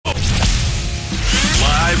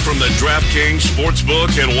from the DraftKings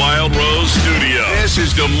Sportsbook and Wild Rose studio. This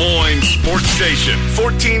is Des Moines Sports Station,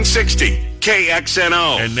 1460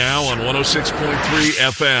 KXNO. And now on 106.3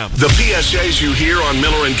 FM. The PSAs you hear on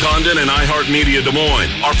Miller and Condon and iHeartMedia Des Moines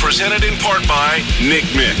are presented in part by Nick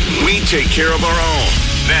Mick. We take care of our own.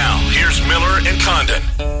 Now, here's Miller and Condon.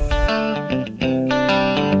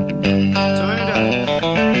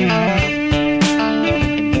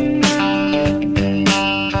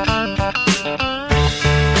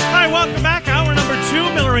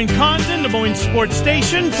 Condon, Des Moines Sports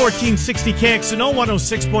Station, 1460 KXNO,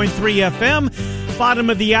 106.3 FM. Bottom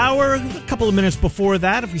of the hour, a couple of minutes before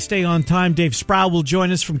that. If we stay on time, Dave Sproul will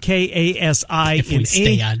join us from KASI. If we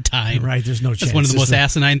stay on time. Right, there's no chance. That's one of the most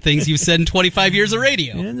asinine things you've said in 25 years of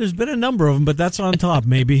radio. And there's been a number of them, but that's on top,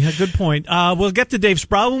 maybe. A good point. We'll get to Dave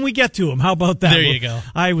Sproul when we get to him. How about that? There you go.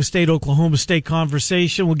 Iowa State, Oklahoma State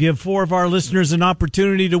conversation. We'll give 4 of our listeners an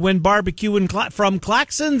opportunity to win barbecue from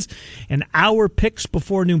Claxons and our picks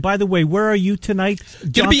before noon. By the way, where are you tonight?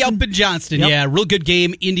 Going to be up in Johnston. Yep. Yeah, real good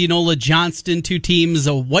game. Indianola, Johnston, 2 teams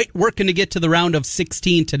working to get to the round of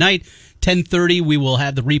 16 tonight. 10:30, we will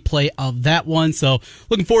have the replay of that one. So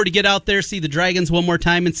looking forward to get out there, see the Dragons one more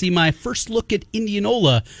time, and see my first look at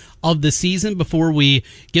Indianola of the season before we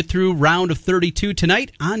get through round of 32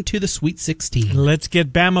 tonight on to the Sweet 16. Let's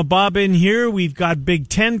get Bama Bob in here. We've got Big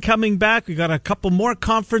Ten coming back. We've got a couple more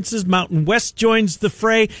conferences. Mountain West joins the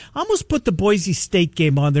fray. I almost put the Boise State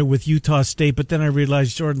game on there with Utah State, but then I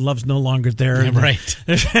realized Jordan Love's no longer there. Yeah, right.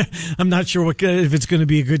 I'm not sure if it's going to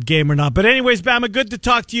be a good game or not. But anyways, Bama, good to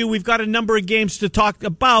talk to you. We've got a number of games to talk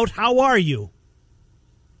about. How are you?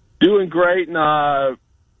 Doing great, and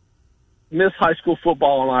miss high school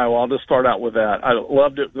football in Iowa. I'll just start out with that. I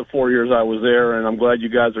loved it the 4 years I was there, and I'm glad you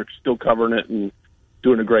guys are still covering it and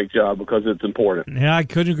doing a great job because it's important. Yeah, I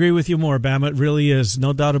couldn't agree with you more, Bama. It really is.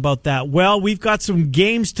 No doubt about that. Well, we've got some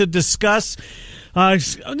games to discuss.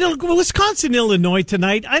 Wisconsin, Illinois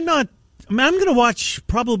tonight. I'm going to watch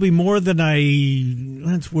probably more than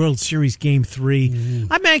that's World Series Game 3.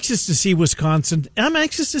 Mm-hmm. I'm anxious to see Wisconsin. I'm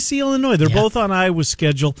anxious to see Illinois. They're both on Iowa's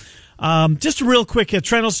schedule. Just real quick,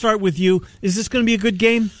 Trent, I'll start with you. Is this going to be a good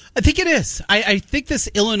game? I think it is. I think this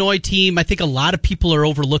Illinois team, I think a lot of people are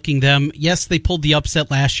overlooking them. Yes, they pulled the upset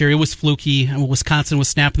last year. It was fluky. Wisconsin was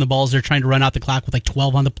snapping the balls. They're trying to run out the clock with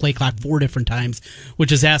 12 on the play clock 4 different times,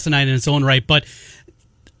 which is asinine in its own right. But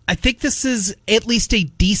I think this is at least a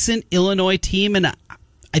decent Illinois team, and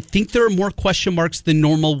I think there are more question marks than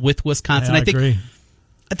normal with Wisconsin. Yeah, I agree.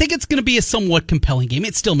 I think it's going to be a somewhat compelling game.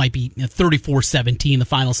 It still might be 34-17, the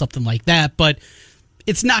final, something like that, but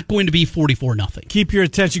it's not going to be 44-0. Keep your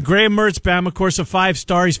attention. Graham Mertz, Bama, of course, a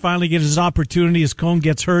 5-star. He's finally getting his opportunity as Cone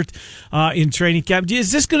gets hurt in training camp.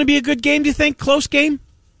 Is this going to be a good game, do you think? Close game?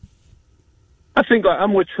 I think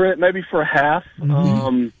I'm with Trent, maybe for a half.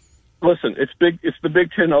 Mm-hmm. Listen, it's big. It's the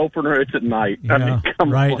Big Ten opener. It's at night. Yeah,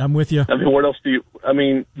 come on. I'm with you. What else do you?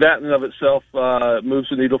 That in and of itself moves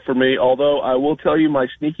the needle for me. Although I will tell you, my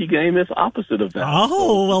sneaky game is opposite of that.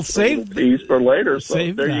 Oh, well, save these for later. So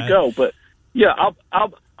there you go. But yeah,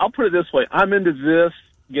 I'll put it this way: I'm into this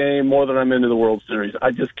game more than I'm into the World Series.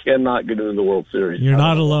 I just cannot get into the World Series. You're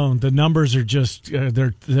not alone. The numbers are just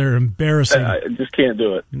they're embarrassing. I just can't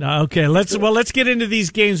do it. Okay, let's get into these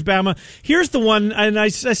games, Bama. Here's the one, and I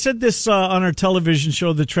said this on our television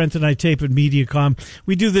show that Trent and I tape at MediaCom.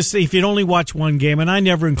 We do this if you'd only watch one game, and I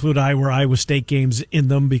never include Iowa State games in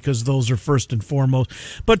them because those are first and foremost.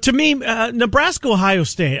 But to me, Nebraska, Ohio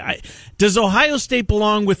State. Does Ohio State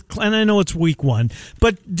belong with? And I know it's week 1,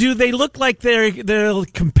 but do they look like they're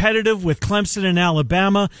competitive with Clemson and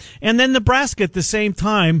Alabama, and then Nebraska at the same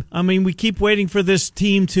time? We keep waiting for this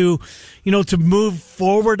team to move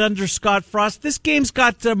forward under Scott Frost. This game's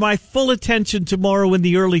got my full attention tomorrow in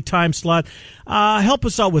the early time slot. Help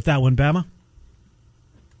us out with that one, Bama.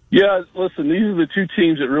 Yeah, listen, these are the 2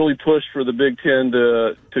 teams that really push for the Big Ten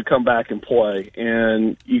to come back and play,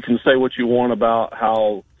 and you can say what you want about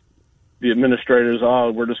how the administrators,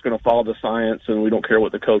 we're just going to follow the science and we don't care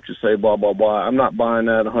what the coaches say, blah, blah, blah. I'm not buying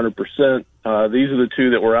that 100%. These are the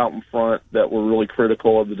 2 that were out in front that were really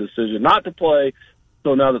critical of the decision not to play.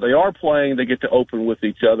 So now that they are playing, they get to open with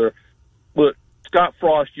each other. But Scott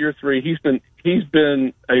Frost, year 3, he's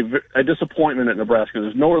been a disappointment at Nebraska.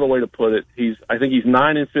 There's no other way to put it. I think he's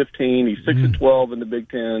 9-15. He's 6-12 in the Big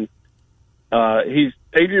Ten.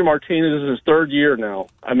 Adrian Martinez is his 3rd year now.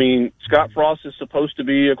 Scott Frost is supposed to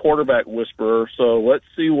be a quarterback whisperer, so let's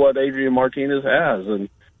see what Adrian Martinez has. And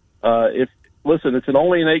it's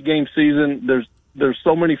only an 8-game season. There's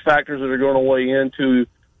so many factors that are going to weigh into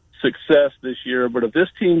success this year. But if this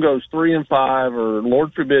team goes 3-5, or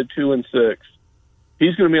Lord forbid 2-6,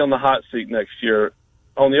 he's going to be on the hot seat next year.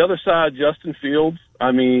 on the other side, Justin Fields.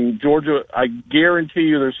 I mean, Georgia, I guarantee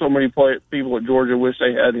you there's so many people at Georgia wish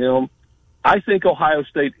they had him. I think Ohio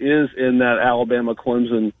State is in that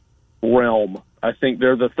Alabama-Clemson realm. I think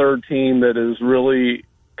they're the third team that is really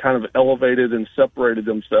kind of elevated and separated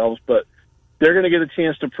themselves, but they're going to get a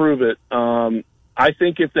chance to prove it. I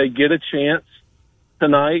think if they get a chance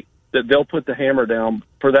tonight, that they'll put the hammer down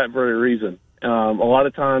for that very reason. A lot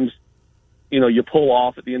of times, you pull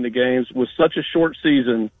off at the end of games with such a short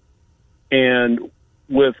season and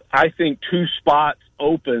with, I think, 2 spots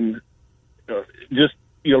open, just,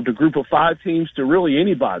 to group of 5 teams, to really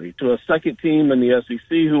anybody, to a second team in the SEC,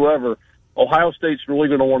 whoever, Ohio State's really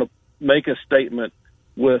going to want to make a statement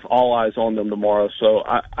with all eyes on them tomorrow. So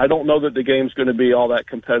I don't know that the game's going to be all that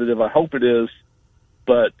competitive. I hope it is.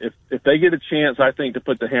 But if they get a chance, I think, to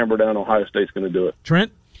put the hammer down, Ohio State's going to do it.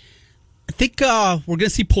 Trent? I think we're going to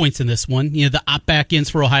see points in this one. The op-back-ins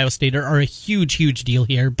for Ohio State are a huge, huge deal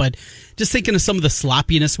here. But just thinking of some of the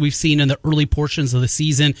sloppiness we've seen in the early portions of the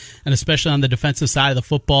season, and especially on the defensive side of the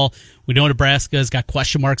football, we know Nebraska's got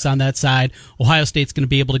question marks on that side. Ohio State's going to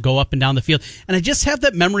be able to go up and down the field. And I just have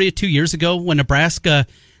that memory of 2 years ago when Nebraska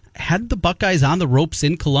had the Buckeyes on the ropes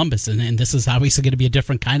in Columbus. And this is obviously going to be a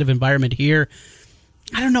different kind of environment here.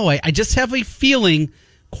 I don't know. I just have a feeling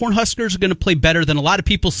Cornhuskers are going to play better than a lot of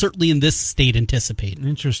people, certainly in this state, anticipate.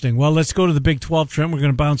 Interesting. Well, let's go to the Big 12, Trent. We're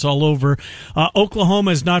going to bounce all over.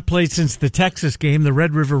 Oklahoma has not played since the Texas game. The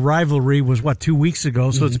Red River rivalry was, 2 weeks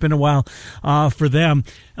ago, so It's been a while for them.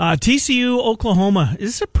 TCU, Oklahoma,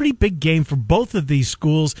 this is a pretty big game for both of these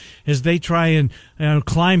schools as they try and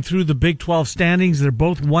climb through the Big 12 standings. They're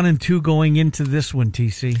both 1-2 going into this one,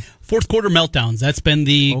 TC. Fourth quarter meltdowns. That's been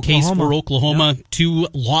the case for Oklahoma. Yep. 2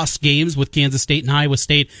 lost games with Kansas State and Iowa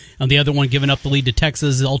State, and the other one giving up the lead to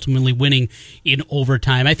Texas, ultimately winning in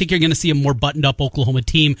overtime. I think you're going to see a more buttoned-up Oklahoma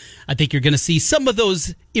team. I think you're going to see some of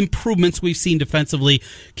those improvements we've seen defensively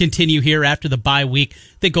continue here after the bye week.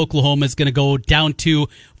 I think Oklahoma is going to go down to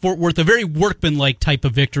Fort Worth, a very workmanlike type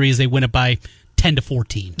of victory as they win it by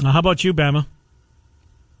 10-14. How about you, Bama?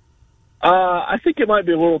 I think it might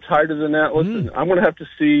be a little tighter than that. Listen, I'm going to have to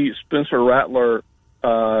see Spencer Rattler,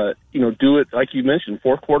 do it like you mentioned,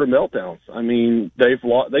 fourth quarter meltdowns. I mean,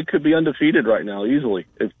 they could be undefeated right now easily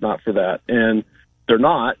if not for that, and they're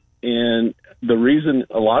not. And the reason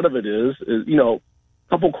a lot of it is a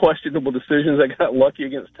couple questionable decisions. They got lucky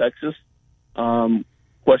against Texas.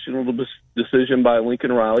 Questionable decision by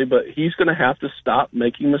Lincoln Riley, but he's going to have to stop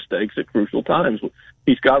making mistakes at crucial times.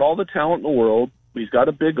 He's got all the talent in the world. He's got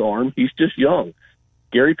a big arm. He's just young.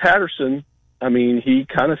 Gary Patterson, I mean, he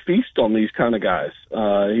kind of feasts on these kind of guys.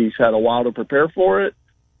 He's had a while to prepare for it.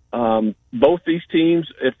 Both these teams,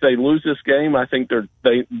 if they lose this game, I think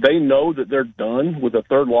they know that they're done with a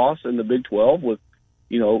third loss in the Big 12 with,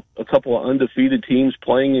 a couple of undefeated teams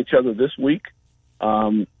playing each other this week.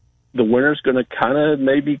 The winner's going to kind of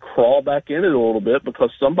maybe crawl back in it a little bit because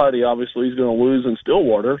somebody obviously is going to lose in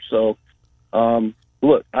Stillwater. So,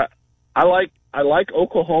 look, I like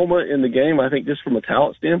Oklahoma in the game. I think just from a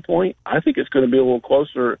talent standpoint, I think it's going to be a little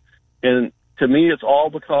closer. And to me, it's all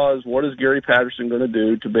because what is Gary Patterson going to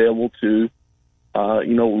do to be able to,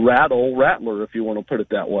 rattle Rattler, if you want to put it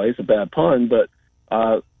that way. It's a bad pun, but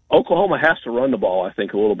Oklahoma has to run the ball, I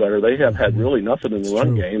think, a little better. They have had really nothing in the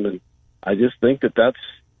run game, and I just think that's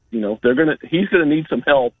he's going to need some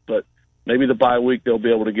help, but maybe the bye week they'll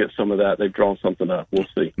be able to get some of that. They've drawn something up. We'll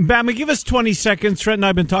see. Bama, give us 20 seconds. Trent and I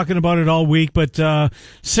have been talking about it all week, but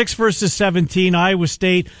 6 versus 17, Iowa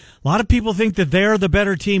State. A lot of people think that they're the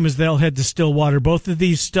better team as they'll head to Stillwater. Both of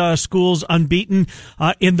these schools unbeaten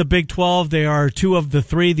in the Big 12. They are 2 of the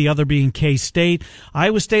 3, the other being K-State.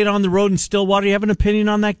 Iowa State on the road in Stillwater. You have an opinion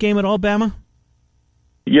on that game at all, Bama?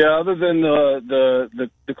 Yeah, other than the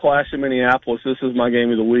clash in Minneapolis, this is my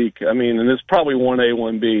game of the week. I mean, and it's probably 1A,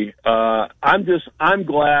 1B. I'm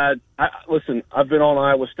glad. Listen, I've been on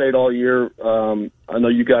Iowa State all year. I know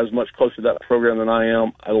you guys are much closer to that program than I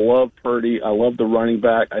am. I love Purdy. I love the running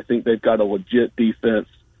back. I think they've got a legit defense.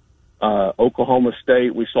 Oklahoma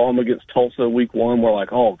State, we saw them against Tulsa week 1. We're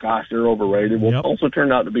like, oh, gosh, they're overrated. Well, Tulsa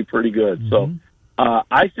turned out to be pretty good. Mm-hmm. So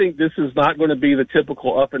I think this is not going to be the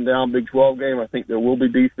typical up-and-down Big 12 game. I think there will be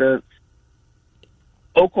defense.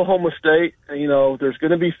 Oklahoma State, there's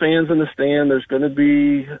going to be fans in the stand. There's going to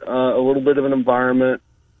be a little bit of an environment.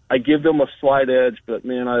 I give them a slight edge, but,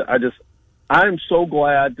 man, I'm so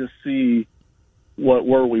glad to see what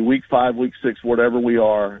were we, week 5, week 6, whatever we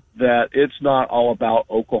are, that it's not all about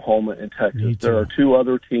Oklahoma and Texas. There are 2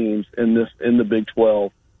 other teams in the Big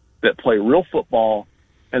 12 that play real football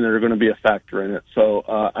and they're going to be a factor in it. So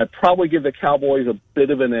I'd probably give the Cowboys a bit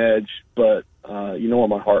of an edge, but you know where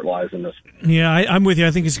my heart lies in this. Yeah, I'm with you.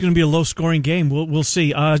 I think it's going to be a low-scoring game. We'll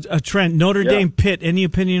see. Trent, Notre Dame Pitt. Any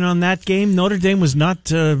opinion on that game? Notre Dame was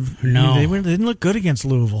not. No, they didn't look good against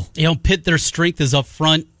Louisville. Pitt, their strength is up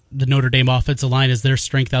front. The Notre Dame offensive line is their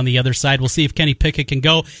strength on the other side. We'll see if Kenny Pickett can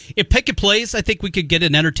go. If Pickett plays, I think we could get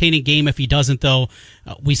an entertaining game. If he doesn't, though,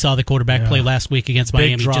 we saw the quarterback play last week against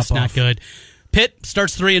Miami. Just not good. Pitt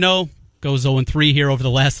starts 3-0, goes 0-3 here over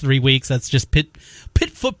the last 3 weeks. That's just Pitt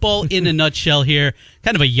football in a nutshell here.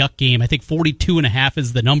 Kind of a yuck game. I think 42.5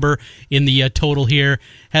 is the number in the total here.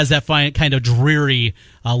 Has that kind of dreary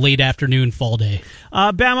late afternoon fall day.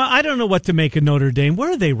 Bama, I don't know what to make of Notre Dame.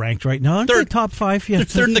 Where are they ranked right now? Aren't they top 5? Yeah, they're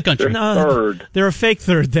third in the country. Third. They're a fake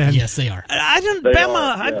third then. Yes, they are.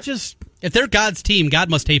 If they're God's team, God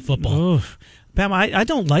must hate football. Bama, I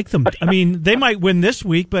don't like them. I mean, they might win this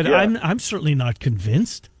week, but I'm certainly not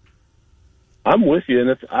convinced. I'm with you,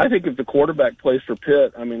 and I think if the quarterback plays for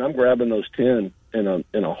Pitt, I mean, I'm grabbing those 10 in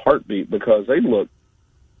a heartbeat because they look.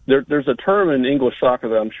 There's a term in English soccer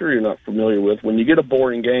that I'm sure you're not familiar with. When you get a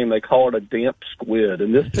boring game, they call it a damp squid,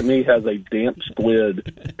 and this to me has a damp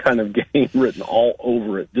squid kind of game written all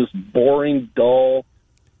over it. Just boring, dull.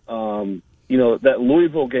 You know, that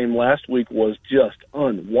Louisville game last week was just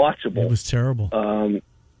unwatchable. It was terrible.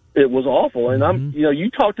 It was awful, and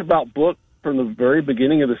you talked about Book from the very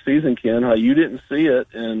beginning of the season, Ken, how you didn't see it,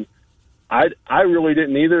 and I really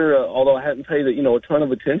didn't either, although I hadn't paid a ton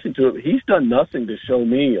of attention to it. He's done nothing to show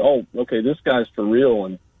me, okay, this guy's for real.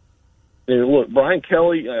 And look, Brian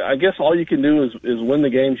Kelly, I guess all you can do is win the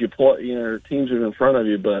games you play, teams are in front of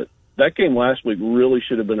you, but that game last week really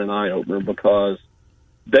should have been an eye-opener because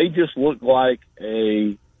they just look like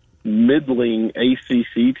a middling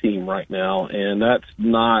ACC team right now, and that's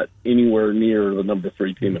not anywhere near the number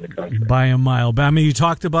 3 team in the country by a mile. But I mean, you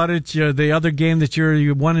talked about it. The other game that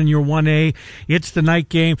you won in your 1A, it's the night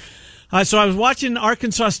game. So I was watching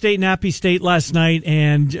Arkansas State and Appy State last night,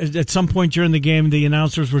 and at some point during the game, the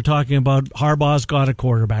announcers were talking about Harbaugh's got a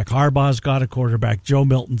quarterback. Harbaugh's got a quarterback. Joe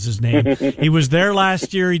Milton's his name. He was there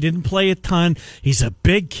last year. He didn't play a ton. He's a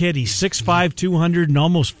big kid. He's 6'5", 200 and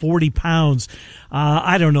almost 40 pounds.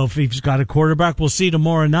 I don't know if he's got a quarterback. We'll see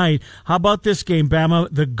tomorrow night. How about this game, Bama?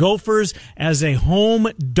 The Gophers as a home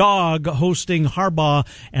dog hosting Harbaugh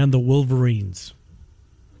and the Wolverines.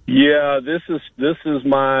 Yeah, this is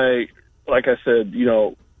my, like I said,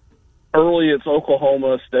 early it's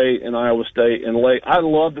Oklahoma State and Iowa State, and late I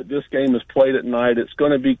love that this game is played at night. It's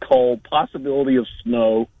going to be cold, possibility of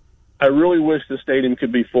snow. I really wish the stadium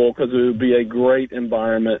could be full because it would be a great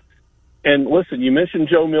environment. And listen, you mentioned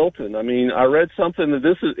Joe Milton. I mean, I read something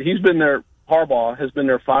that he's been there. Harbaugh has been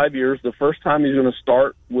there 5 years. The first time he's going to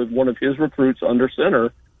start with one of his recruits under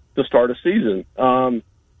center to start a season.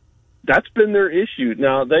 That's been their issue.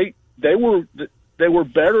 Now they were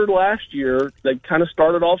better last year. They kind of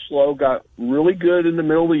started off slow, got really good in the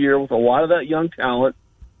middle of the year with a lot of that young talent.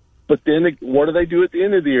 But then what do they do at the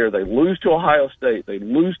end of the year? They lose to Ohio State. They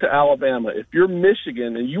lose to Alabama. If you're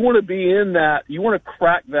Michigan and you want to be in that, you want to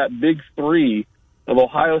crack that big 3 of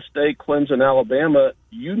Ohio State, Clemson, Alabama,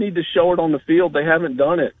 you need to show it on the field. They haven't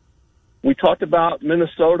done it. We talked about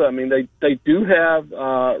Minnesota. I mean, they do have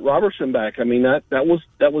Robertson back. I mean, that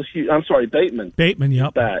was huge. I'm sorry, Bateman.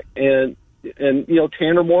 Yep. Back. And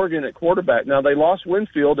Tanner Morgan at quarterback. Now, they lost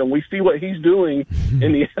Winfield, and we see what he's doing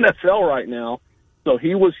in the NFL right now. So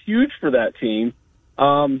he was huge for that team.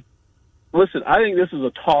 Listen, I think this is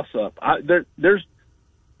a toss-up. There's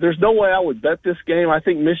no way I would bet this game. I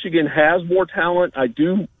think Michigan has more talent.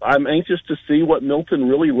 I'm anxious to see what Milton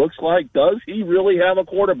really looks like. Does he really have a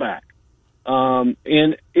quarterback?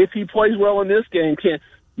 And if he plays well in this game,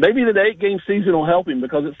 maybe the 8-game season will help him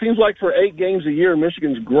because it seems like for 8 games a year,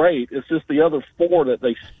 Michigan's great. It's just the other 4 that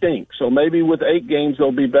they stink. So maybe with 8 games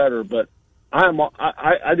they'll be better. But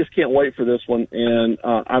I just can't wait for this one, and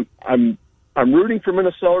I'm rooting for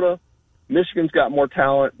Minnesota. Michigan's got more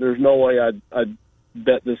talent. There's no way I'd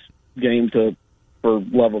bet this game for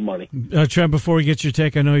love of money. Trent, before we get your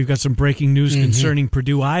take, I know you've got some breaking news concerning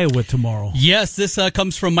Purdue, Iowa tomorrow. Yes, this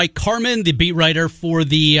comes from Mike Carmen, the beat writer for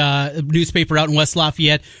the newspaper out in West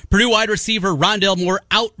Lafayette. Purdue wide receiver Rondale Moore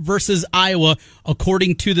out versus Iowa,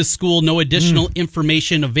 according to the school. No additional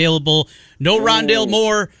information available. No Rondale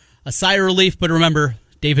Moore. A sigh of relief, but remember,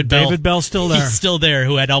 David Bell still there. He's still there,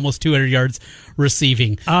 who had almost 200 yards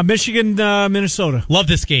receiving. Michigan, Minnesota. Love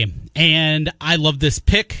this game, and I love this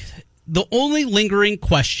pick. The only lingering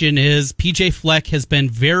question is PJ Fleck has been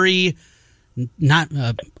very not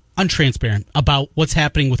untransparent about what's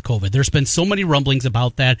happening with COVID. There's been so many rumblings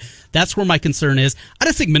about that. That's where my concern is. I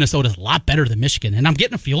just think Minnesota's a lot better than Michigan, and I'm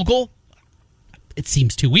getting a field goal. It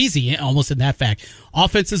seems too easy, almost in that fact.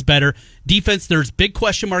 Offense is better. Defense, there's big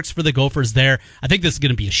question marks for the Gophers there. I think this is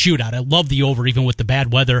going to be a shootout. I love the over, even with the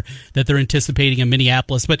bad weather that they're anticipating in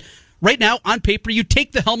Minneapolis. But right now, on paper, you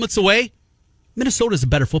take the helmets away, Minnesota's a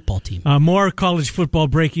better football team. More college football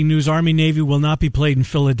breaking news. Army-Navy will not be played in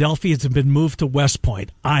Philadelphia. It's been moved to West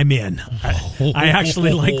Point. I'm in. I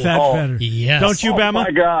actually like that better. Yes. Don't you, Bama? Oh,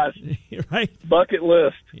 my gosh. Right? Bucket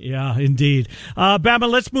list. Yeah, indeed. Bama,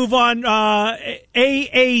 let's move on. AAC,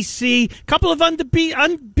 couple of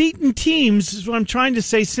unbeaten teams is what I'm trying to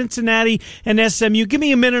say, Cincinnati and SMU. Give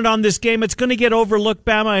me a minute on this game. It's going to get overlooked,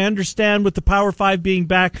 Bama. I understand with the Power 5 being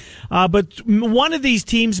back. But one of these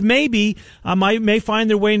teams maybe may find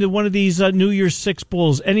their way into one of these New Year's Six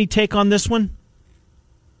Bowls. Any take on this one?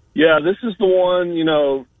 Yeah, this is the one,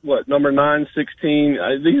 number 9, 16.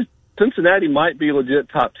 These Cincinnati might be legit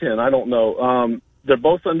top 10. I don't know. They're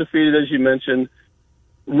both undefeated, as you mentioned.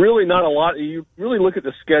 Really not a lot. You really look at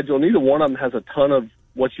the schedule, neither one of them has a ton of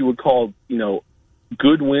what you would call,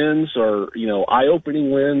 good wins or,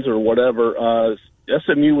 eye-opening wins or whatever.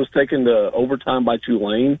 SMU was taken to overtime by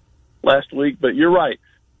Tulane last week, but you're right.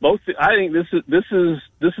 I think this is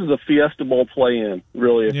a Fiesta Bowl play-in,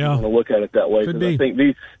 really, if you want to look at it that way. Could be. I think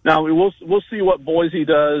now we'll see what Boise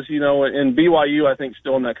does, and BYU I think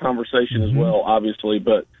still in that conversation as well, obviously.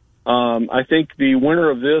 But I think the winner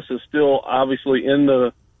of this is still obviously in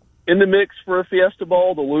the mix for a Fiesta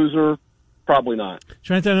Bowl. The loser, probably not.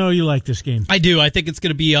 Trent, I know you like this game. I do. I think it's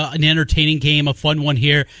going to be an entertaining game, a fun one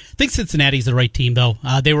here. I think Cincinnati's the right team, though.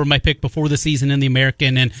 They were my pick before the season in the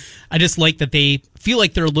American, and I just like that they feel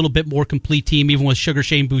like they're a little bit more complete team, even with Sugar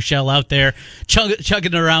Shane Buechele out there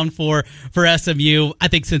chugging around for SMU. I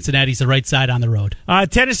think Cincinnati's the right side on the road.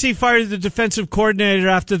 Tennessee fired the defensive coordinator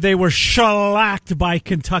after they were shellacked by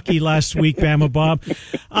Kentucky last week, Bama Bob.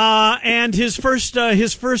 And his first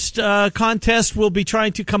contest will be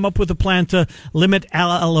trying to come up with a plan to limit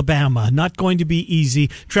Alabama. Not going to be easy.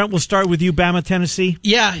 Trent, we'll start with you, Bama, Tennessee.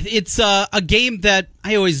 Yeah, it's a game that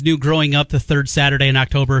I always knew growing up, the third Saturday in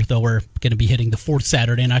October, though we're going to be hitting the fourth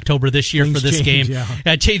Saturday in October this year for this game. Yeah.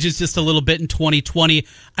 It changes just a little bit in 2020.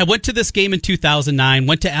 I went to this game in 2009,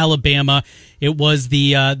 went to Alabama. It was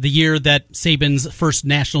the year that Saban's first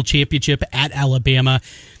national championship at Alabama.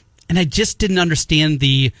 And I just didn't understand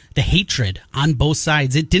the hatred on both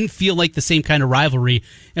sides. It didn't feel like the same kind of rivalry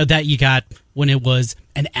that you got when it was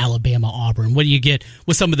an Alabama-Auburn. What do you get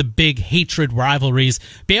with some of the big hatred rivalries?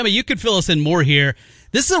 Bama, you could fill us in more here.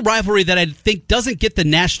 This is a rivalry that I think doesn't get the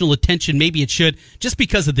national attention maybe it should, just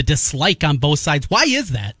because of the dislike on both sides. Why is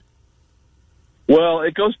that? Well,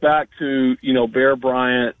 it goes back to, Bear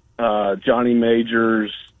Bryant, Johnny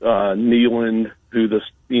Majors, Neyland,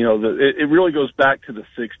 it really goes back to the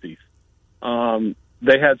 60s.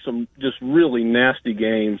 They had some just really nasty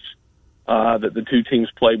games that the two teams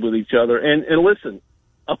played with each other. And listen,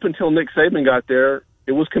 up until Nick Saban got there,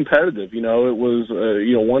 it was competitive. It was,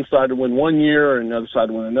 one side would win one year and the other side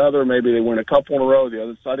would win another. Maybe they win a couple in a row. The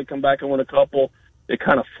other side would come back and win a couple. It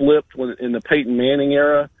kind of flipped in the Peyton Manning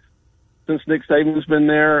era since Nick Saban's been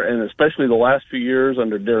there, and especially the last few years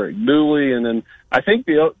under Derek Dooley. And then I think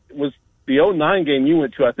the 2009 game you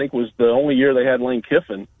went to, I think, was the only year they had Lane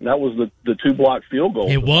Kiffin. And that was the 2-block field goal.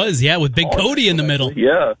 It was, yeah, with Big Cody in the middle.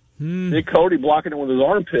 Yeah. Big Cody blocking it with his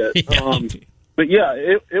armpit. Yeah. But yeah,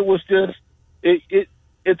 it was just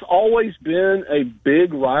it's always been a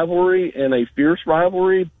big rivalry and a fierce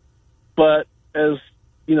rivalry. But as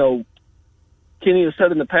Kenny has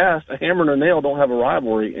said in the past, a hammer and a nail don't have a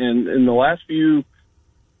rivalry. And in the last few,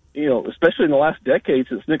 especially in the last decade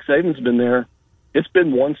since Nick Saban's been there, it's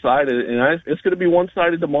been one-sided, and it's going to be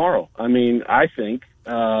one-sided tomorrow. I mean, I think.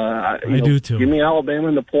 I do too. Give me Alabama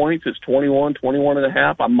in the points. It's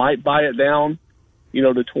 21.5. I might buy it down, to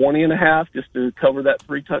 20.5 just to cover that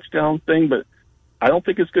 3-touchdown thing. But I don't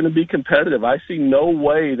think it's going to be competitive. I see no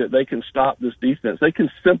way that they can stop this defense. They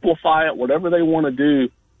can simplify it, whatever they want to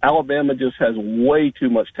do. Alabama just has way too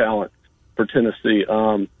much talent for Tennessee.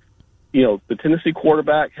 The Tennessee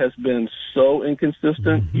quarterback has been so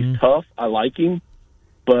inconsistent. He's tough. I like him,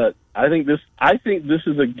 but I think this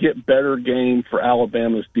is a get better game for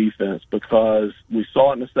Alabama's defense because we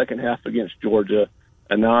saw it in the second half against Georgia,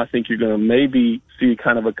 and now I think you're going to maybe see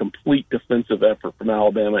kind of a complete defensive effort from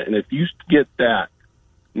Alabama. And if you get that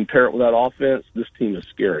and pair it with that offense, this team is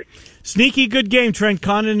scary. Sneaky good game, Trent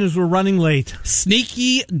Condon, as we're running late.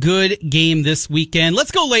 Sneaky good game this weekend.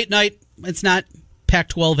 Let's go late night. It's not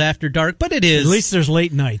Pac-12 after dark, but it is. At least there's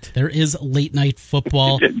late night. There is late night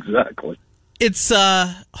football. Exactly. It's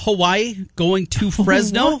Hawaii going to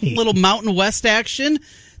Fresno, little Mountain West action.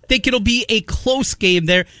 Think it'll be a close game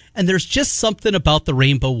there, and there's just something about the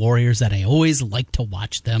Rainbow Warriors that I always like to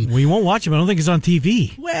watch them. Well, you won't watch them. I don't think it's on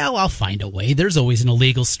TV. Well, I'll find a way. There's always an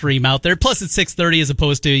illegal stream out there. Plus, it's 6:30 as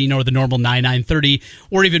opposed to the normal 9:30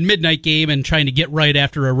 or even midnight game, and trying to get right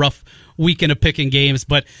after a rough weekend of picking games.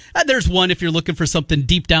 But there's one if you're looking for something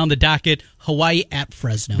deep down the docket. Hawaii at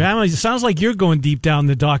Fresno. Bama, it sounds like you're going deep down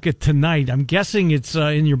the docket tonight. I'm guessing it's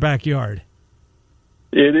in your backyard.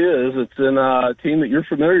 It is. It's in a team that you're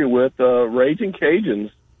familiar with, Raging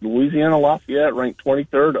Cajuns. Louisiana Lafayette, ranked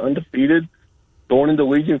 23rd, undefeated, going into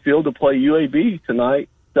Legion Field to play UAB tonight,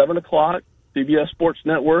 7 o'clock, CBS Sports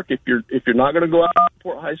Network. If you're not going to go out and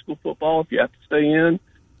support high school football, if you have to stay in,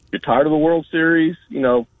 if you're tired of the World Series,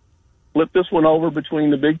 flip this one over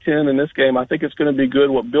between the Big Ten and this game. I think it's going to be good.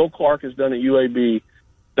 What Bill Clark has done at UAB,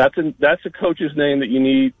 that's a coach's name that you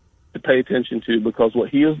need to pay attention to, because what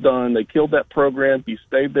he has done, they killed that program. He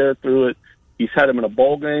stayed there through it. He's had them in a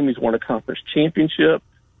bowl game. He's won a conference championship.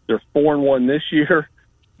 They're 4-1 this year.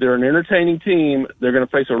 They're an entertaining team. They're going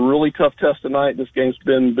to face a really tough test tonight. This game's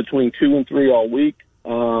been between 2 and 3 all week.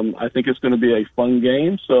 I think it's going to be a fun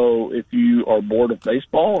game. So if you are bored of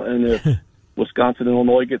baseball and if Wisconsin and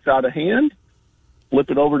Illinois gets out of hand, flip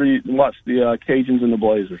it over to watch the Cajuns and the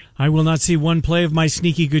Blazers. I will not see one play of my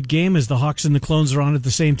sneaky good game as the Hawks and the Clones are on at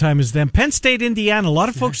the same time as them. Penn State, Indiana. A lot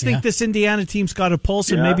of folks think this Indiana team's got a pulse,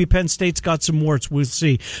 and maybe Penn State's got some warts. We'll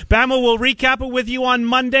see. Bama, we'll recap it with you on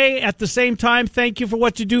Monday at the same time. Thank you for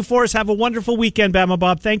what you do for us. Have a wonderful weekend, Bama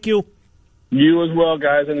Bob. Thank you. You as well,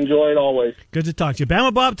 guys, and enjoy it always. Good to talk to you.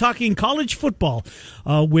 Bama Bob talking college football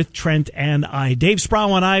with Trent and I. Dave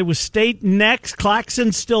Sproul on Iowa State next.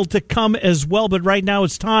 Claxon still to come as well, but right now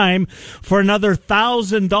it's time for another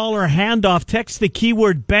 $1,000 handoff. Text the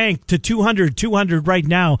keyword bank to 200 right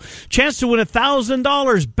now. Chance to win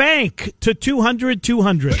 $1,000. Bank to 200.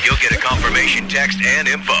 You'll get a confirmation text and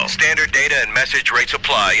info. Standard data and message rates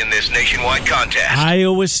apply in this nationwide contest.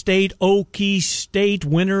 Iowa State, Okie State,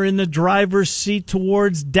 winner in the driver's seat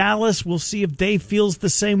towards Dallas. We'll see if Dave feels the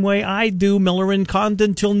same way I do. Miller and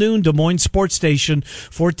Condon till noon. Des Moines Sports Station,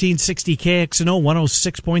 1460 KXNO,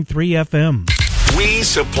 106.3 FM. We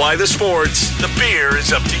supply the sports. The beer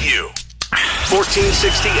is up to you.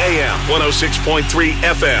 1460 AM, 106.3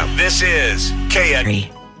 FM. This is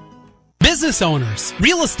KX. Business owners,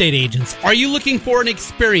 real estate agents, are you looking for an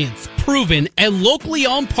experienced, proven, and locally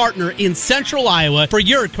owned partner in Central Iowa for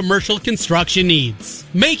your commercial construction needs?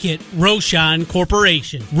 Make it Roshan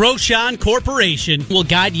Corporation. Roshan Corporation will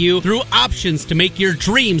guide you through options to make your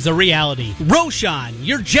dreams a reality. Roshan,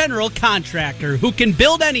 your general contractor who can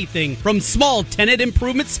build anything from small tenant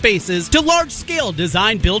improvement spaces to large-scale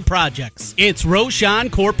design-build projects. It's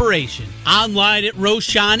Roshan Corporation. Online at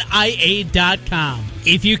RoshanIA.com.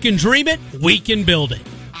 If you can dream it, we can build it.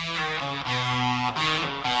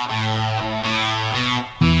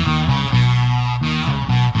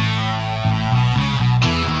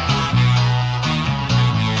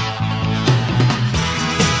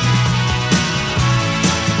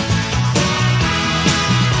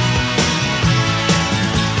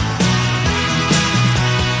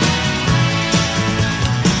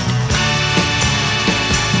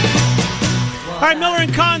 All right, Miller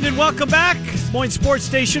and Condon, welcome back. Des Moines Sports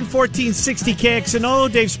Station, 1460 KXNO.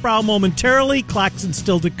 Dave Sproul momentarily. Claxon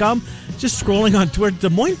still to come. Just scrolling on Twitter. Des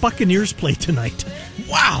Moines Buccaneers play tonight.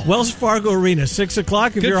 Wow. Wells Fargo Arena, 6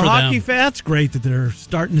 o'clock. If Good you're a for hockey them. fan, it's great that they're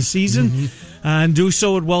starting the season. And do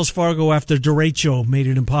so at Wells Fargo after derecho made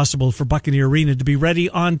it impossible for Buccaneer Arena to be ready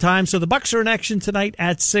on time. So the Bucs are in action tonight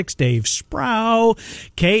at 6. Dave Sproul,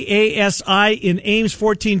 KASI in Ames,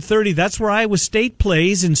 1430. That's where Iowa State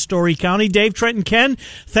plays in Story County. Dave, Trent, and Ken,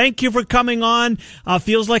 thank you for coming on.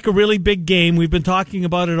 Feels like a really big game. We've been talking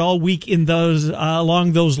about it all week in those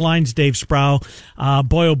along those lines, Dave Sproul.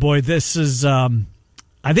 Boy, oh boy, this is...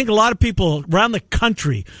 I think a lot of people around the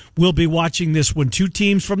country will be watching this one. Two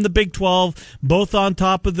teams from the Big 12, both on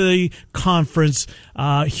top of the conference.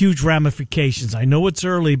 Huge ramifications. I know it's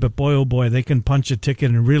early, but boy, oh boy, they can punch a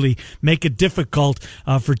ticket and really make it difficult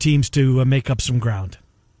for teams to make up some ground.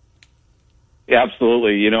 Yeah,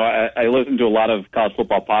 absolutely. You know, I listen to a lot of college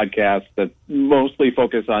football podcasts that mostly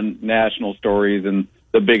focus on national stories and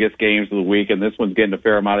the biggest games of the week, and this one's getting a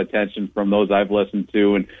fair amount of attention from those I've listened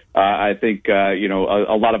to. And I think,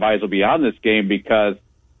 a lot of eyes will be on this game because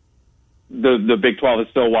the Big 12 is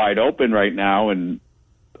so wide open right now, and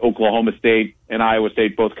Oklahoma State and Iowa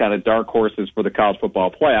State both kind of dark horses for the college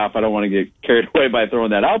football playoff. I don't want to get carried away by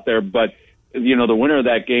throwing that out there, but the winner of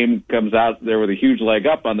that game comes out there with a huge leg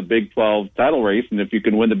up on the Big 12 title race. And if you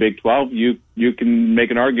can win the Big 12, you can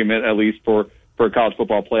make an argument at least for a college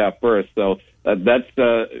football playoff berth. So that's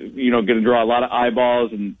going to draw a lot of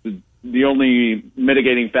eyeballs. And the only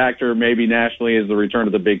mitigating factor maybe nationally is the return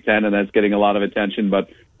of the Big Ten, and that's getting a lot of attention. But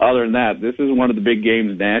other than that, this is one of the big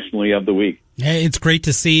games nationally of the week. Hey, it's great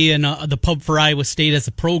to see, and the Pub for Iowa State as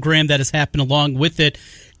a program that has happened along with it.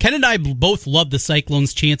 Ken and I both love the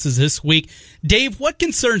Cyclones' chances this week. Dave, what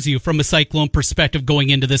concerns you from a Cyclone perspective going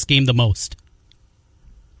into this game the most?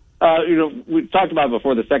 We talked about it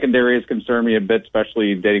before. The secondary has concerned me a bit,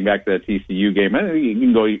 especially dating back to that TCU game. I think you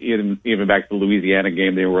can go even back to the Louisiana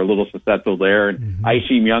game. They were a little susceptible there. And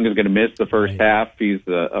Aisheem Young is going to miss the first half. He's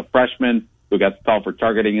a freshman who got called for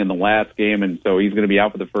targeting in the last game, and so he's going to be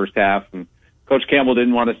out for the first half. And Coach Campbell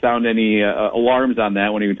didn't want to sound any alarms on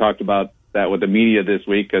that when he talked about that with the media this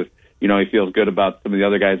week, because he feels good about some of the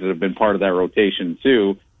other guys that have been part of that rotation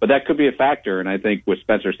too. But that could be a factor, and I think with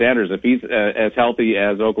Spencer Sanders, if he's as healthy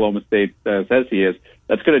as Oklahoma State says he is,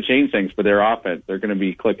 that's going to change things for their offense. They're going to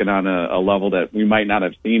be clicking on a level that we might not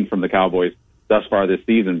have seen from the Cowboys thus far this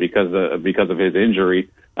season because of his injury.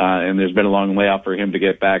 And there's been a long layoff for him to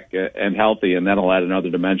get back and healthy, and that'll add another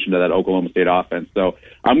dimension to that Oklahoma State offense. So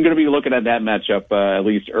I'm going to be looking at that matchup at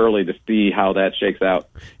least early to see how that shakes out.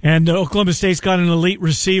 And Oklahoma State's got an elite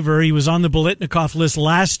receiver. He was on the Biletnikoff list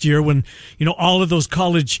last year when, all of those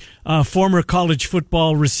former college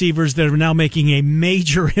football receivers that are now making a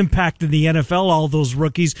major impact in the NFL, all those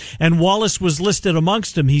rookies, and Wallace was listed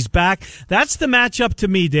amongst them. He's back. That's the matchup to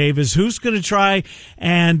me, Dave, is who's going to try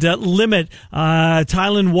and limit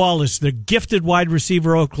Tylan Wallace, the gifted wide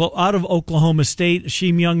receiver out of Oklahoma State.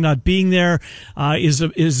 Aisheem Young not being there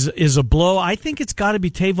is a blow. I think it's got to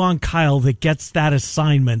be Tavon Kyle that gets that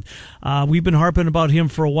assignment. We've been harping about him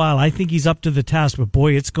for a while. I think he's up to the task, but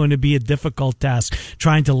boy, it's going to be a difficult task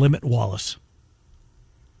trying to limit Wallace.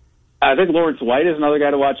 I think Lawrence White is another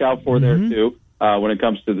guy to watch out for there too when it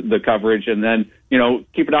comes to the coverage. And then,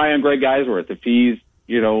 keep an eye on Greg Eisworth. If he's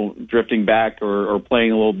drifting back or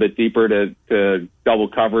playing a little bit deeper to double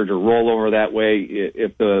coverage or roll over that way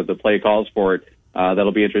if the play calls for it.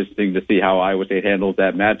 That'll be interesting to see how Iowa State handles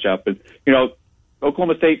that matchup. And,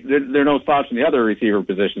 Oklahoma State, they're no slouch in the other receiver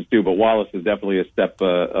positions too, but Wallace is definitely a step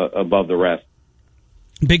above the rest.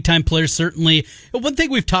 Big-time players, certainly. One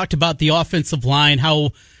thing we've talked about, the offensive line,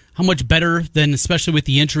 how much better than, especially with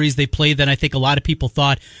the injuries they played, than I think a lot of people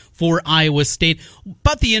thought for Iowa State.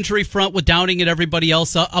 About the injury front with Downing and everybody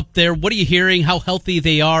else up there, what are you hearing, how healthy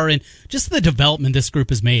they are, and just the development this group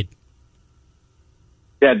has made?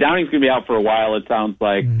 Yeah, Downing's going to be out for a while, it sounds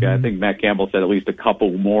like. I think Matt Campbell said at least a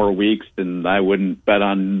couple more weeks, and I wouldn't bet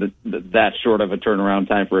on that short of a turnaround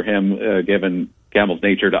time for him, given Campbell's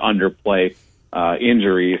nature to underplay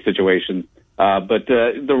injury situations. But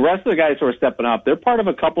the rest of the guys who are stepping up, they're part of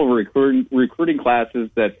a couple of recruiting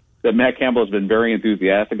classes that Matt Campbell has been very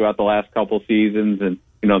enthusiastic about the last couple of seasons. And,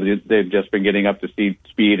 they've just been getting up to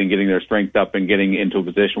speed and getting their strength up and getting into a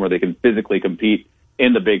position where they can physically compete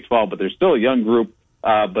in the Big 12. But they're still a young group,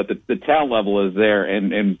 but the talent level is there.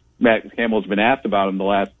 And Matt Campbell's been asked about him the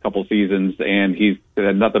last couple of seasons, and he's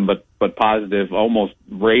had nothing but positive, almost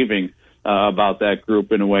raving about that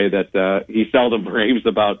group in a way that he seldom raves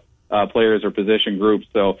about players or position groups.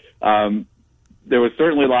 So there was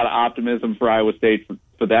certainly a lot of optimism for Iowa State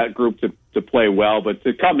for that group to play well, but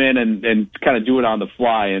to come in and kind of do it on the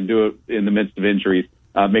fly and do it in the midst of injuries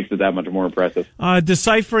makes it that much more impressive.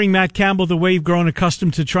 Deciphering Matt Campbell the way you've grown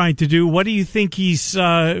accustomed to trying to do, what do you think he's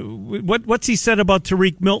what's he said about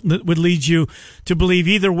Tariq Milton that would lead you to believe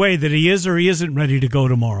either way that he is or he isn't ready to go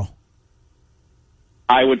tomorrow?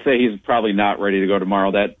 I would say he's probably not ready to go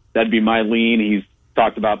tomorrow. That'd be my lean. He's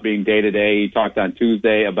talked about being day-to-day. He talked on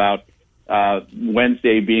Tuesday about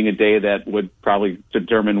Wednesday being a day that would probably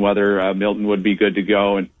determine whether Milton would be good to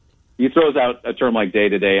go. And he throws out a term like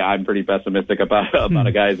day-to-day. I'm pretty pessimistic about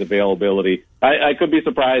a guy's availability. I could be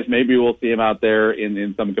surprised. Maybe we'll see him out there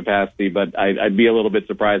in some capacity, but I'd be a little bit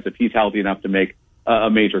surprised if he's healthy enough to make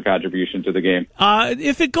a major contribution to the game.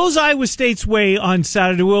 If it goes Iowa State's way on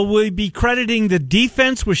Saturday, will we be crediting the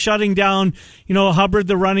defense with shutting down, Hubbard,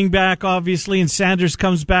 the running back, obviously, and Sanders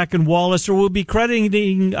comes back and Wallace, or we'll be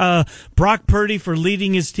crediting Brock Purdy for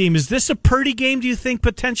leading his team? Is this a Purdy game, do you think,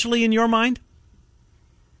 potentially, in your mind?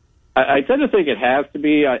 I tend to think it has to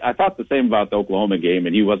be. I thought the same about the Oklahoma game,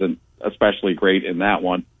 and he wasn't especially great in that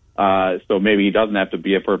one. So maybe he doesn't have to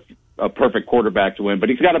be a perfect quarterback to win, but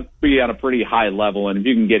he's got to be on a pretty high level. And if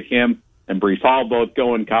you can get him and Breece Hall both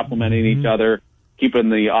going, complementing each other, keeping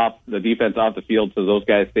the defense off the field so those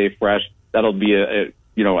guys stay fresh, that'll be an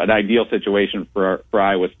ideal situation for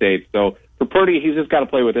Iowa State. So For Purdy, he's just got to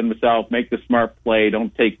play within himself, make the smart play,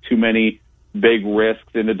 don't take too many big risks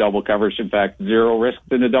into double coverage. In fact, 0 risks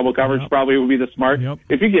into double coverage probably would be the smart.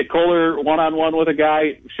 If you get Kohler one-on-one with a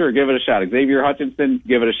guy, sure, give it a shot. Xavier Hutchinson,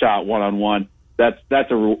 give it a shot one-on-one. That's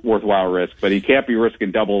a worthwhile risk, but he can't be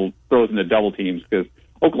risking throws into double teams because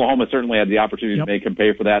Oklahoma certainly had the opportunity to make him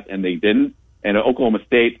pay for that, and they didn't. And Oklahoma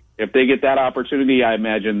State, if they get that opportunity, I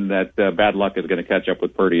imagine that bad luck is going to catch up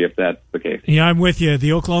with Purdy if that's the case. Yeah, I'm with you.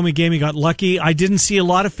 The Oklahoma game, he got lucky. I didn't see a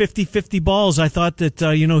lot of 50-50 balls. I thought that,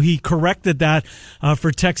 he corrected that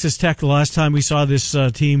for Texas Tech the last time we saw this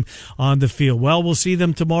team on the field. Well, we'll see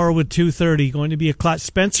them tomorrow at 2:30. Going to be a class.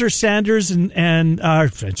 Spencer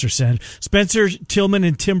Tillman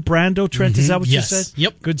and Tim Brando. Trent, is that what you said?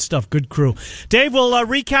 Yep. Good stuff. Good crew. Dave, we'll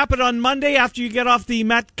recap it on Monday after you get off the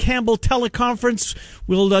Matt Campbell teleconference.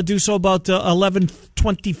 We'll do so about 11:25,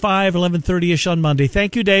 11:30-ish on Monday.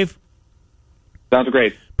 Thank you, Dave. Sounds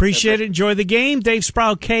great. Appreciate it. Enjoy the game. Dave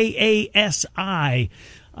Sproul, KASI.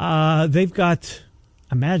 They've got,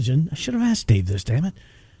 imagine, I should have asked Dave this, damn it.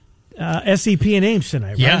 SEP and Ames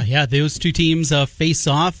tonight, right? Yeah, those two teams face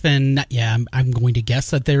off, and I'm going to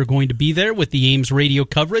guess that they're going to be there with the Ames radio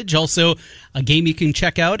coverage. Also, a game you can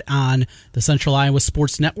check out on the Central Iowa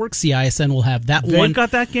Sports Network. CISN will have that one. They've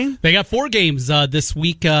got that game? They got 4 games this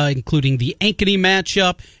week, including the Ankeny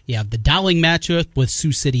matchup. You have the Dowling matchup with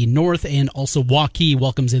Sioux City North, and also Waukee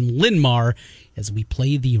welcomes in Linn-Mar as we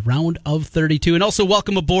play the round of 32. And also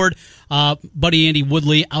welcome aboard buddy Andy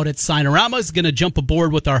Woodley out at Sinorama is going to jump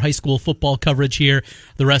aboard with our high school football coverage here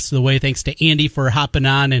the rest of the way. Thanks to Andy for hopping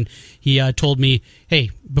on, and he told me,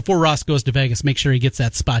 hey, before Ross goes to Vegas, make sure he gets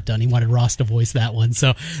that spot done. He wanted Ross to voice that one.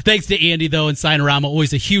 So thanks to Andy, though, and Sinorama,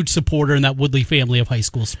 always a huge supporter in that Woodley family of high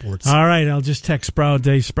school sports. All right, I'll just text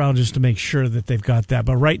Dave Sproul, just to make sure that they've got that.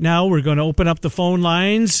 But right now, we're going to open up the phone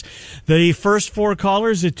lines. The first 4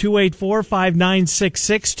 callers at 284-5966,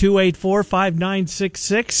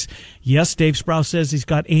 284-5966. Yes, Dave Sproul says he's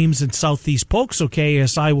got Ames and Southeast Polk, so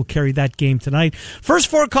KSI will carry that game tonight. First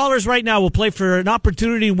 4 callers right now will play for an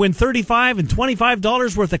opportunity to win $35 and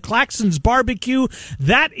 $25 worth of Claxon's Barbecue.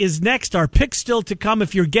 That is next. Our pick's still to come.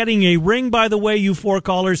 If you're getting a ring, by the way, you 4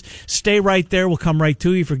 callers, stay right there. We'll come right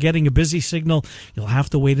to you. If you're getting a busy signal, you'll have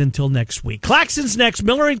to wait until next week. Claxon's next.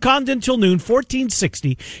 Miller and Condon till noon,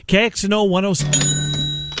 1460 KXNO 106.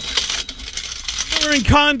 Miller and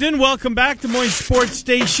Condon, welcome back to Des Moines Sports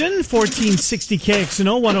Station, 1460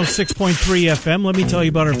 KXNO 106.3 FM. Let me tell you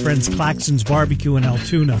about our friends Claxon's Barbecue in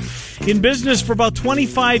Altoona. In business for about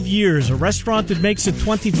 25 years, a restaurant that makes it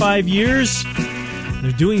 25 years.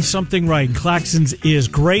 They're doing something right. Claxon's is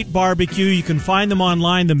great barbecue. You can find them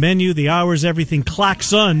online, the menu, the hours, everything.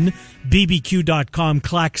 ClaxonBBQ.com,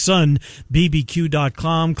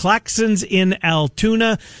 ClaxonBBQ.com. Claxon's in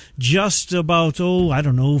Altoona, just about,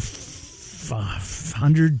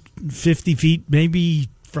 150 feet maybe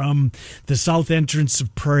from the south entrance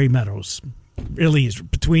of Prairie Meadows. Really is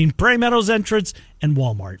between Prairie Meadows entrance and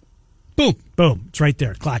Walmart. Boom. Boom. It's right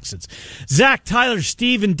there. Claxons. Zach, Tyler,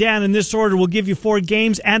 Steve, and Dan in this order will give you 4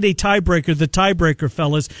 games and a tiebreaker. The tiebreaker,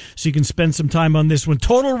 fellas, so you can spend some time on this one.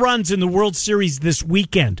 Total runs in the World Series this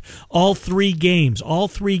weekend. All 3 games. All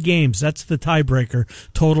 3 games. That's the tiebreaker.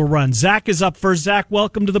 Total runs. Zach is up first. Zach,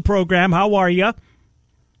 welcome to the program. How are you?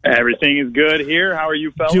 Everything is good here. How are you,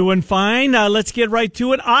 fellas? Doing fine. Let's get right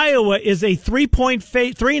to it. Iowa is a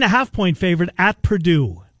 3.5 point favorite at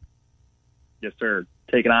Purdue. Yes, sir.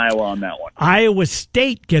 Taking Iowa on that one. Iowa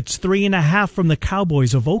State gets 3.5 from the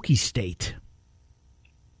Cowboys of Okie State.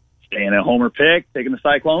 Staying at homer pick, taking the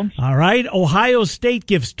Cyclones. All right. Ohio State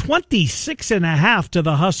gives 26.5 to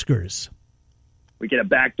the Huskers. We get a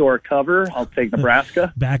backdoor cover. I'll take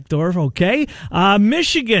Nebraska. Backdoor, okay.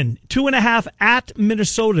 Michigan, 2.5 at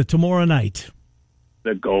Minnesota tomorrow night.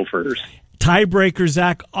 The Gophers. Tiebreaker,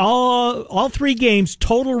 Zach. All 3 games,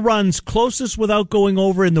 total runs, closest without going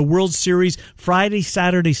over in the World Series, Friday,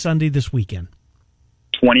 Saturday, Sunday this weekend.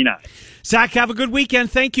 29. Zach, have a good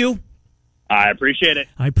weekend. Thank you. I appreciate it.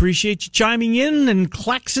 I appreciate you chiming in, and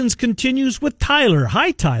Claxons continues with Tyler.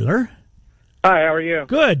 Hi, Tyler. Hi, how are you?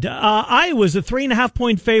 Good. Iowa's a 3.5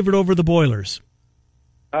 point favorite over the Boilers.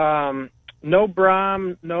 No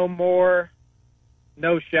Brom, no Moore,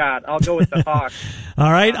 no shot. I'll go with the Hawks.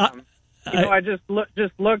 All right. I just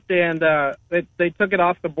looked, and they took it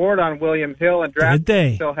off the board on William Hill, and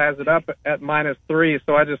DraftKings still has it up at -3.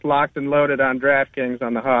 So I just locked and loaded on DraftKings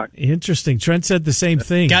on the Hawks. Interesting. Trent said the same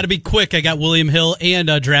thing. Got to be quick. I got William Hill and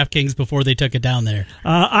DraftKings before they took it down there.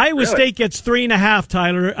 Iowa State gets 3.5.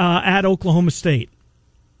 Tyler at Oklahoma State.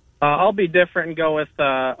 I'll be different and go with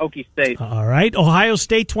Okie State. All right. Ohio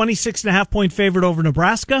State 26.5 point favorite over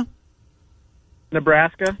Nebraska.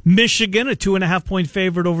 Nebraska. Michigan, a 2.5-point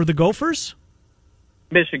favorite over the Gophers.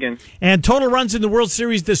 Michigan. And total runs in the World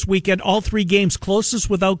Series this weekend, all 3 games closest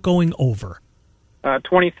without going over.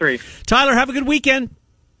 23. Tyler, have a good weekend.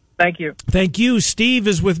 Thank you. Thank you. Steve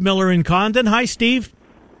is with Miller and Condon. Hi, Steve.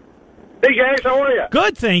 Hey, guys. How are you?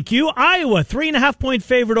 Good, thank you. Iowa, 3.5-point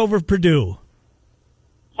favorite over Purdue.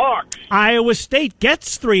 Hawks. Iowa State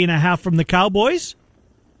gets 3.5 from the Cowboys.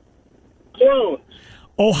 Close.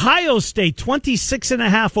 Ohio State,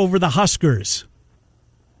 26.5 over the Huskers.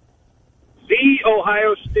 The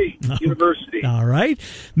Ohio State University. All right.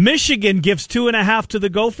 Michigan gives 2.5 to the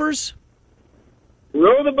Gophers.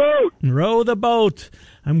 Row the boat. Row the boat.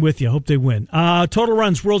 I'm with you. Hope they win. Total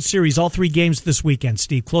runs, World Series, all 3 games this weekend,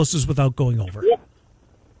 Steve. Closest without going over.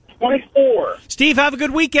 24. Steve, have a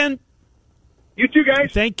good weekend. You too,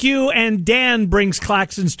 guys. Thank you. And Dan brings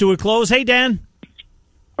Claxons to a close. Hey, Dan.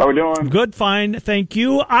 How we doing? Good, fine. Thank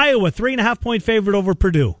you. Iowa, 3.5-point favorite over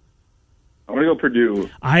Purdue. I'm going to go Purdue.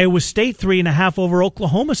 Iowa State, 3.5 over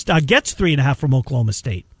Oklahoma. Gets 3.5 from Oklahoma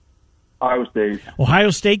State. Iowa State.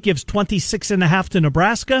 Ohio State gives 26.5 to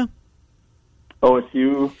Nebraska.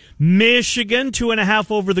 OSU. Michigan, 2.5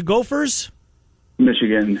 over the Gophers.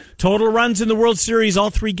 Michigan. Total runs in the World Series, all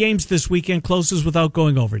 3 games this weekend, closest without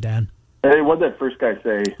going over, Dan. Hey, what did that first guy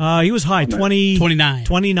say? He was high, 29.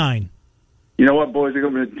 29. You know what, boys? I'm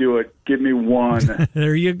going to do it. Give me 1.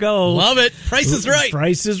 There you go. Love it. Price is right.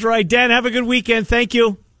 Price is right. Dan, have a good weekend. Thank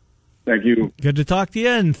you. Thank you. Good to talk to you,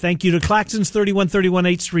 and thank you to Claxons, 3131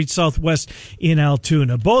 8th Street Southwest in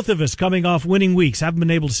Altoona. Both of us coming off winning weeks. Haven't been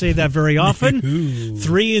able to say that very often.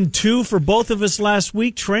 3-2 for both of us last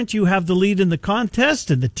week. Trent, you have the lead in the contest,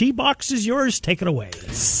 and the tee box is yours. Take it away.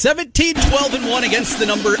 17-12-1 against the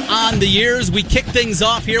number on the years. We kick things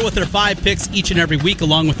off here with our 5 picks each and every week,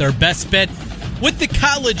 along with our best bet with the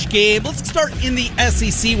college game. Let's start in the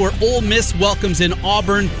SEC, where Ole Miss welcomes in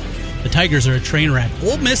Auburn. The Tigers are a train wreck.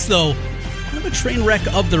 Ole Miss, though, kind of a train wreck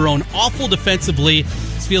of their own. Awful defensively.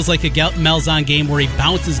 This feels like a Malzahn game where he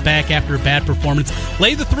bounces back after a bad performance.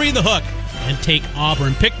 Lay the 3 in the hook and take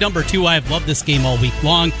Auburn. Pick number 2. I have loved this game all week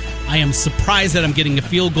long. I am surprised that I'm getting a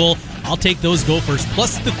field goal. I'll take those Gophers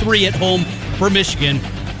plus the 3 at home for Michigan.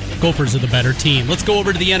 Gophers are the better team. Let's go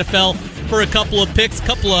over to the NFL for a couple of picks,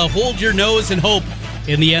 couple of hold your nose and hope.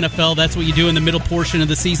 In the NFL, that's what you do in the middle portion of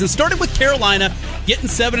the season. Started with Carolina, getting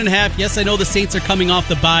 7.5. Yes, I know the Saints are coming off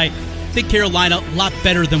the bye. I think Carolina a lot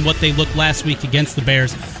better than what they looked last week against the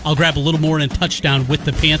Bears. I'll grab a little more in a touchdown with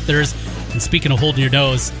the Panthers. And speaking of holding your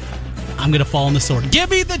nose, I'm going to fall on the sword. Give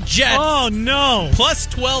me the Jets. Oh, no. Plus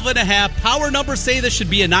 12.5. Power numbers say this should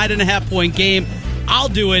be a 9.5-point game. I'll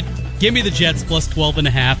do it. Give me the Jets plus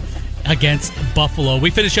 12.5 against Buffalo. We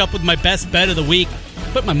finish up with my best bet of the week.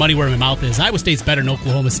 Put my money where my mouth is. Iowa State's better than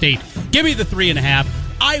Oklahoma State. Give me the 3.5.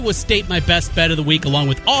 Iowa State, my best bet of the week, along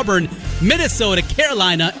with Auburn, Minnesota,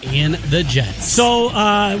 Carolina, and the Jets. So,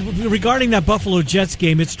 regarding that Buffalo Jets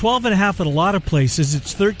game, it's 12.5 at a lot of places.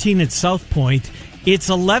 It's 13 at South Point. It's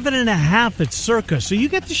 11.5 at Circa. So you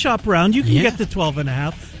get to shop around. You can get the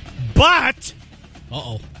 12.5. But...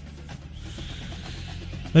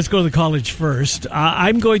 Let's go to the college first.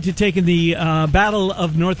 I'm going to take in the Battle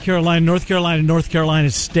of North Carolina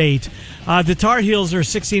State. The Tar Heels are a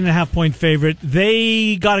 16.5-point favorite.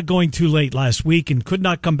 They got it going too late last week and could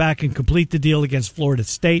not come back and complete the deal against Florida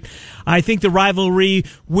State. I think the rivalry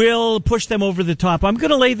will push them over the top. I'm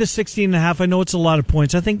going to lay the 16.5. I know it's a lot of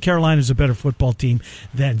points. I think Carolina's a better football team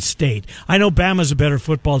than State. I know Bama's a better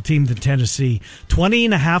football team than Tennessee.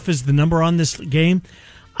 20.5 is the number on this game.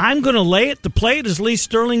 I'm going to lay it. To play it, as Lee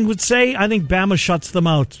Sterling would say, I think Bama shuts them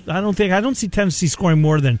out. I don't see Tennessee scoring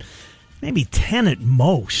more than maybe 10 at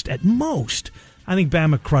most. At most. I think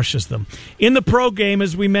Bama crushes them. In the pro game,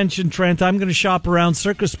 as we mentioned, Trent, I'm going to shop around.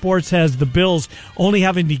 Circus Sports has the Bills only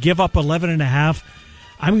having to give up 11.5.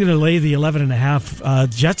 I'm going to lay the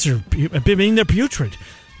 11.5. Jets are, they're putrid.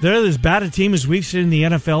 They're as bad a team as we've seen in the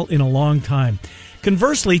NFL in a long time.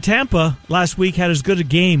 Conversely, Tampa last week had as good a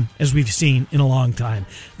game as we've seen in a long time.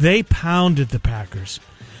 They pounded the Packers.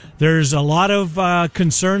 There's a lot of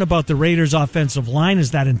concern about the Raiders' offensive line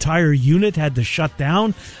as that entire unit had to shut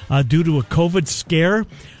down due to a COVID scare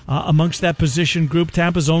amongst that position group.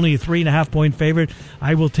 Tampa's only a 3.5-point favorite.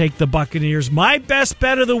 I will take the Buccaneers. My best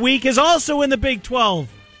bet of the week is also in the Big 12.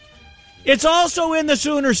 It's also in the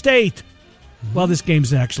Sooner State. Well, this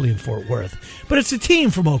game's actually in Fort Worth. But it's a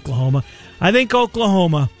team from Oklahoma. I think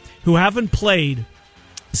Oklahoma, who haven't played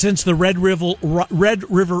since the Red River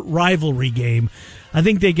rivalry game, I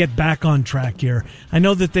think they get back on track here. I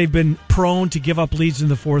know that they've been prone to give up leads in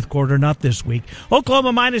the fourth quarter, not this week.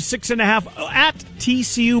 Oklahoma minus 6.5 at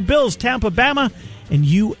TCU. Bills, Tampa, Bama, and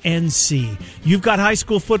UNC. You've got high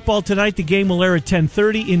school football tonight. The game will air at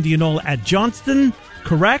 10:30. Indianola at Johnston.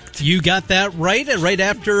 Correct? You got that right. Right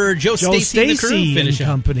after Joe Stacy and the crew finish and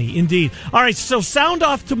company. Indeed. All right, so sound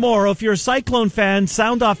off tomorrow. If you're a Cyclone fan,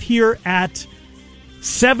 sound off here at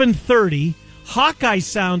 7:30. Hawkeye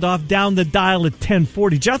sound off down the dial at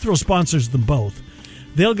 10:40. Jethro sponsors them both.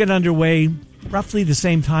 They'll get underway roughly the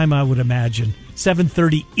same time, I would imagine.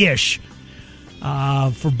 7:30-ish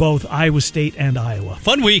for both Iowa State and Iowa.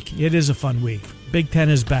 Fun week. It is a fun week. Big Ten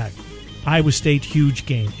is back. Iowa State, huge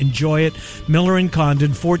game. Enjoy it. Miller and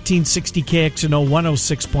Condon, 1460 KXNO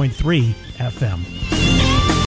 106.3 FM.